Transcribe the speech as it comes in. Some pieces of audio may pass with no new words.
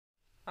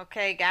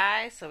Okay,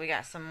 guys, so we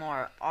got some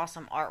more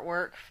awesome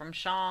artwork from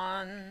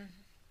Sean.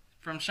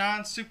 From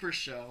Sean's Super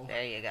Show.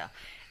 There you go.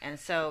 And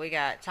so we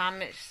got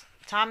Thomas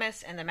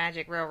and the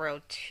Magic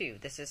Railroad 2.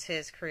 This is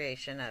his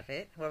creation of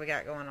it. What we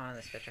got going on in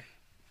this picture?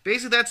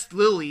 Basically, that's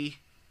Lily.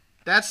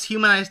 That's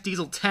Humanized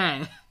Diesel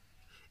 10.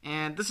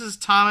 And this is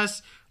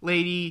Thomas,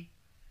 Lady,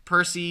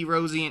 Percy,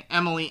 Rosie, and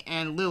Emily,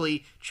 and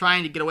Lily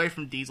trying to get away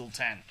from Diesel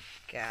 10.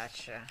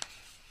 Gotcha.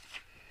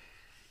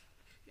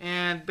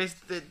 And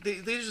basically,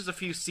 these are just a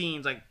few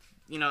scenes, like,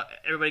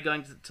 everybody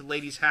going to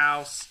Lady's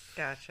house.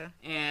 Gotcha.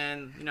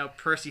 And,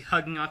 Percy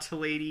hugging onto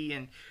Lady,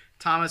 and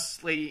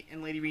Thomas, Lady,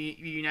 and Lady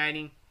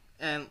reuniting,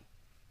 and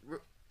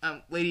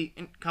Lady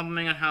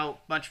complimenting on how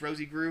much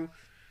Rosie grew.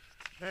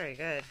 Very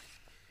good.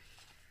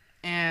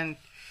 And,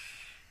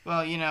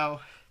 well,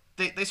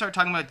 they start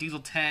talking about Diesel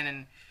 10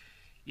 and,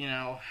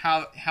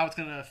 how it's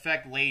going to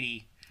affect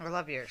Lady. I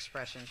love your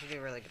expressions. You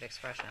do really good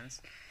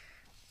expressions.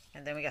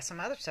 And then we got some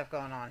other stuff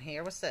going on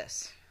here. What's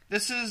this?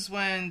 This is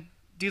when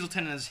Diesel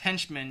 10 and his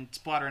henchmen,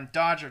 Splatter and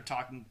Dodge, are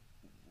talking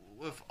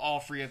with all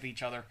three of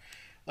each other.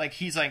 Like,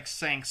 he's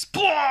saying,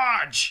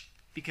 Splodge!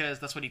 Because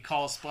that's what he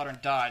calls Splatter and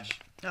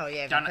Dodge. Oh,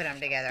 yeah, we put them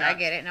together. I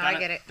get it. I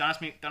get it. Don't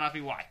ask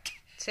me why.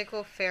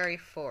 Tickle Fairy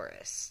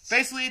Forest.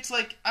 Basically, it's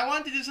like, I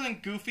wanted to do something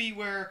goofy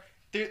where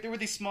there were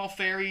these small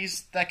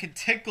fairies that could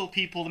tickle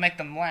people to make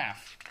them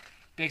laugh.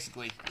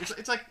 Basically,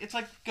 it's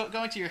like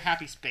going to your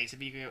happy space,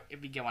 if you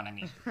get what I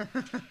mean.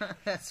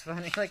 That's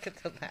funny. Look at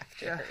the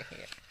laughter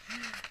here.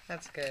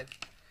 That's good.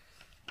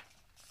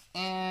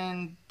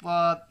 And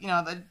well,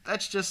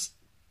 that's just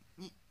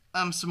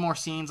some more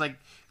scenes, like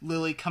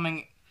Lily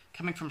coming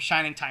from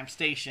Shining Time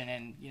Station,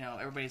 and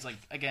everybody's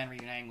again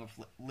reuniting with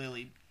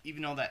Lily,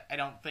 even though that I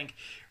don't think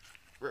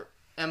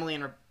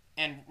Emily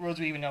and Rose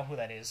would even know who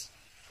that is.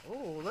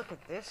 Ooh, look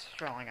at this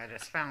drawing I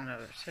just found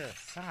over to the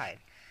side.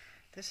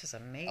 This is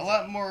amazing. A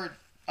lot more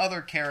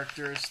other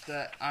characters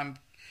that I'm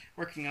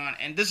working on,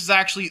 and this is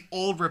actually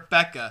old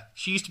Rebecca.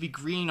 She used to be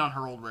green on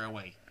her old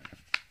railway.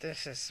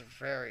 This is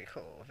very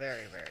cool.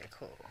 Very, very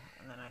cool.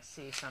 And then I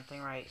see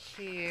something right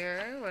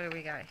here. What do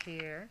we got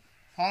here?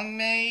 Hong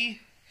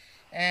Mei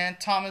and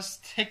Thomas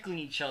tickling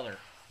each other.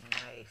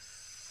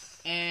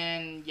 Nice.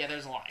 And yeah,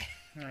 there's a lot.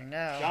 I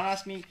know.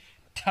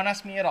 Don't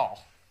ask me at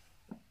all.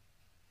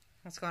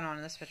 What's going on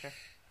in this picture?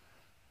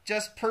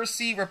 Just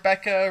Percy,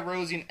 Rebecca,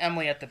 Rosie, and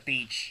Emily at the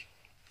beach.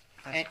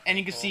 And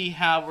you can see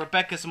how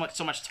Rebecca's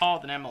so much taller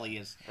than Emily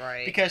is.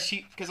 Right. Because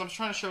I'm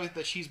trying to show you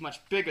that she's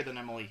much bigger than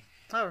Emily.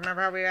 Oh,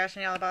 remember how we were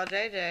asking y'all about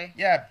JJ?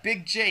 Yeah,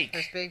 Big Jake.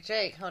 There's Big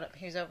Jake. Hold up,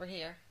 he's over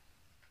here.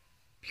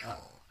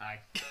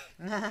 Hi.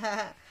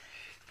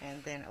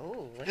 And then,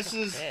 ooh, look this at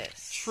is this.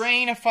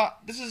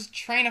 This is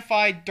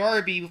Trainified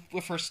Darby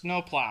with her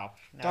snowplow.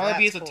 Now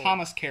Darby is that's a cool.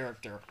 Thomas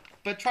character.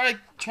 But try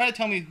to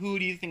tell me, who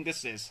do you think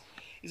this is?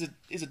 Is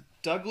it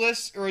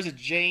Douglas, or is it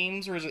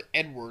James, or is it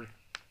Edward?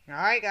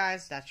 Alright,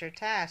 guys, that's your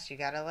task. You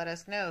gotta let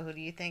us know. Who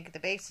do you think the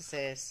basis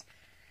is?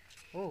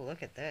 Ooh,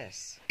 look at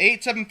this.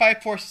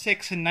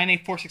 87546 and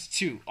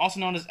 98462,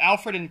 also known as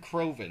Alfred and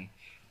Croven.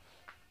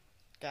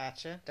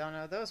 Gotcha. Don't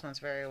know those ones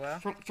very well.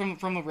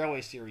 From the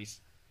Railway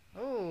series.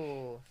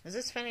 Ooh, is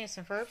this Phineas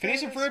and Ferb?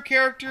 Phineas and Ferb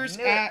characters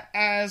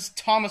as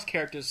Thomas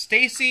characters.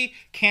 Stacy,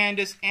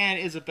 Candace, and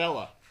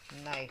Isabella.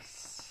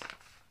 Nice.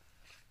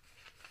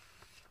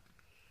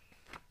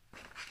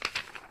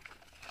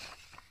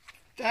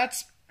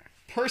 That's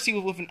Percy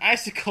with an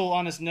icicle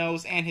on his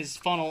nose and his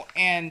funnel,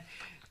 and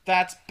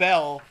that's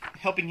Belle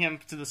helping him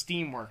to the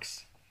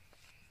steamworks.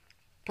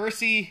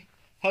 Percy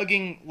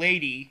hugging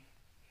Lady.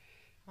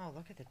 Oh,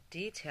 look at the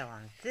detail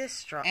on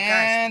this drawing.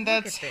 And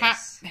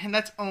guys,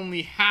 that's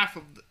only half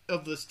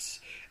of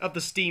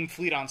the steam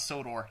fleet on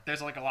Sodor. There's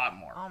a lot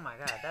more. Oh my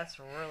god, that's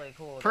really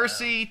cool.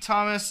 Percy,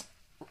 Thomas,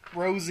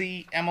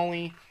 Rosie,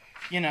 Emily,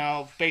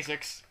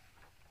 basics.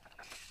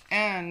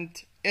 And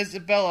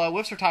Isabella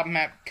whips her top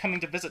hat coming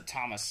to visit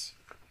Thomas.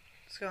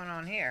 What's going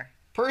on here?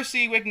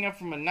 Percy waking up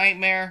from a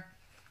nightmare,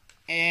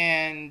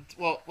 and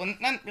not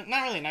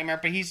really a nightmare,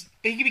 but he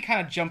can be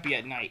kind of jumpy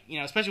at night,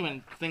 especially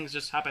when things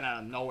just happen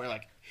out of nowhere,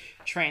 like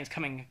trains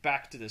coming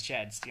back to the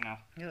sheds,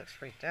 He looks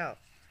freaked out.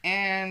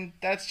 And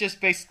that's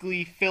just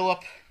basically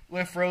Philip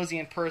with Rosie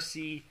and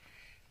Percy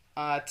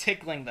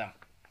tickling them.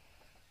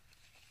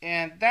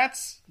 And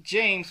that's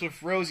James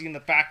with Rosie in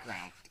the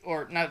background,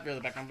 or not really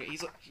the background, but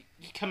he's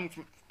coming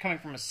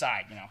from his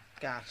side,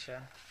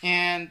 Gotcha.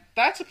 And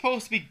that's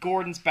supposed to be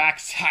Gordon's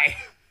backside.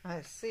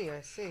 I see.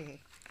 I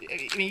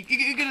mean,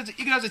 you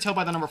can have to tell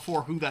by the number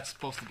 4 who that's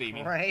supposed to be.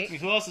 Right. I mean,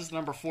 who else is the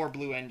number 4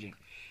 blue engine?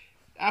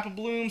 Apple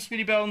Bloom,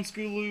 Speedy Bell, and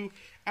Scootaloo,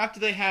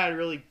 after they had a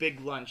really big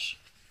lunch.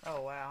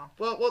 Oh, wow.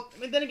 Well, I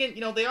mean, then again,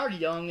 they are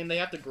young and they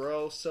have to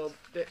grow, so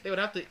they would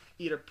have to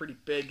eat a pretty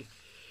big,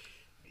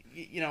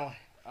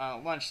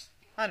 lunch.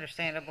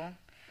 Understandable.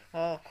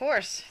 Well, of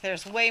course,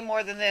 there's way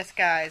more than this,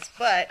 guys,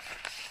 but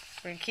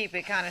we're going to keep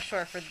it kind of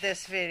short for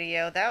this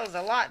video. That was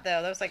a lot,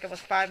 though. That was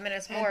almost 5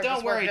 minutes more. And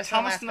don't worry, just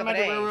Thomas the and the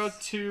Magic Railroad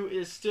 2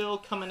 is still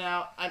coming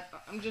out.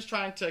 I'm just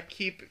trying to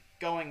keep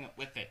going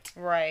with it.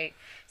 Right.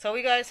 So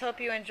we guys hope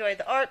you enjoyed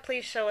the art.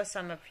 Please show us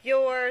some of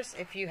yours.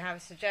 If you have a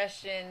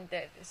suggestion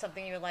that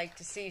something you would like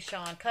to see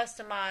Sean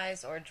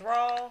customize or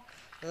draw,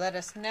 let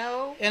us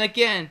know. And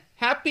again,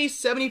 happy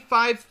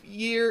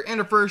 75-year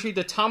anniversary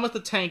to Thomas the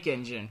Tank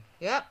Engine.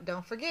 Yep,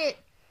 don't forget.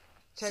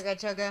 Chugga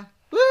chugga.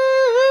 Woo!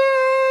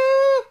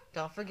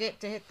 Don't forget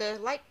to hit the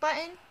like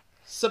button.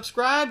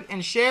 Subscribe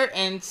and share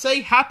and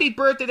say happy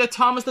birthday to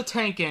Thomas the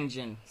Tank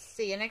Engine.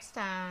 See you next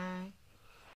time.